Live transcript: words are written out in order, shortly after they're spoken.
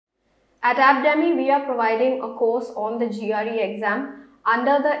At aptdemy, we are providing a course on the GRE exam.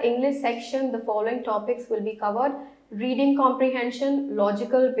 Under the English section, the following topics will be covered: reading comprehension,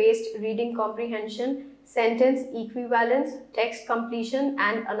 logical based reading comprehension, sentence equivalence, text completion,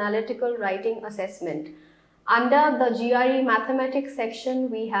 and analytical writing assessment. Under the GRE mathematics section,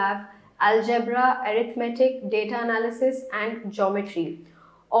 we have algebra, arithmetic, data analysis, and geometry.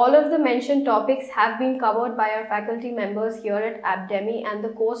 All of the mentioned topics have been covered by our faculty members here at aptdemy, and the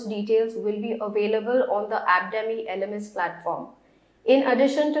course details will be available on the aptdemy LMS platform. In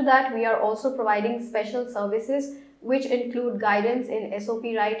addition to that, we are also providing special services which include guidance in SOP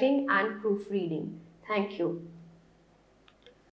writing and proofreading. Thank you.